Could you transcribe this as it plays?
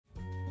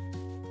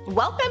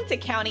Welcome to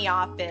County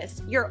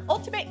Office, your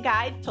ultimate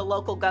guide to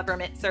local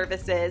government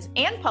services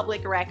and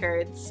public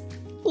records.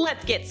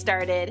 Let's get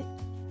started.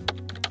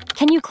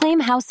 Can you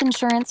claim house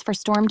insurance for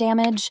storm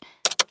damage?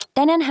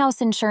 NN House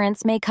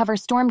Insurance may cover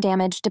storm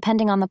damage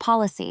depending on the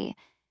policy.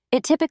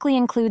 It typically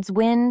includes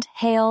wind,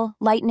 hail,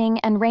 lightning,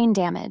 and rain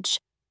damage.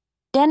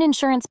 NN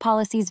insurance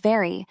policies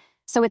vary,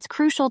 so it's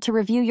crucial to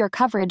review your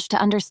coverage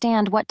to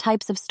understand what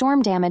types of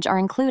storm damage are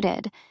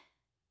included.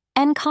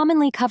 And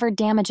commonly covered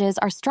damages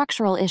are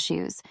structural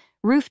issues,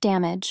 roof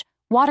damage,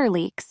 water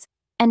leaks,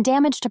 and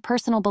damage to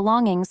personal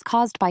belongings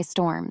caused by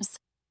storms.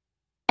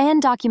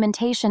 And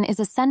documentation is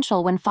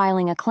essential when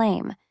filing a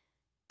claim.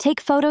 Take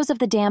photos of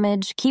the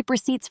damage, keep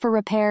receipts for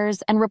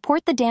repairs, and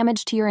report the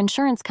damage to your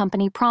insurance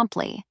company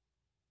promptly.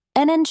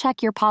 And then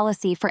check your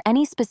policy for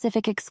any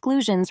specific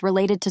exclusions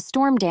related to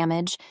storm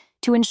damage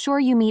to ensure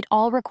you meet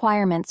all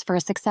requirements for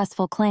a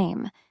successful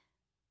claim.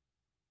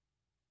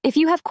 If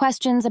you have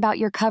questions about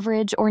your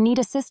coverage or need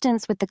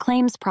assistance with the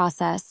claims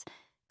process,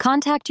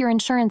 contact your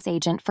insurance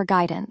agent for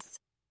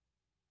guidance.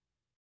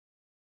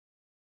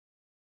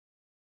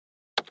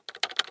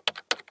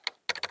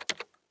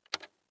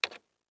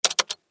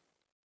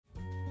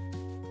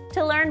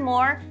 To learn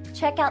more,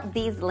 check out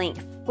these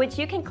links, which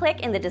you can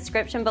click in the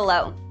description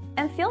below.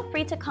 And feel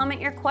free to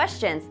comment your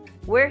questions.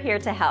 We're here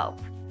to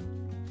help.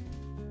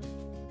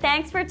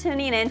 Thanks for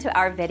tuning in to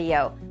our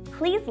video.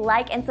 Please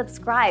like and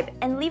subscribe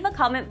and leave a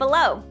comment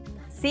below.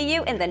 See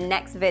you in the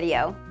next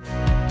video.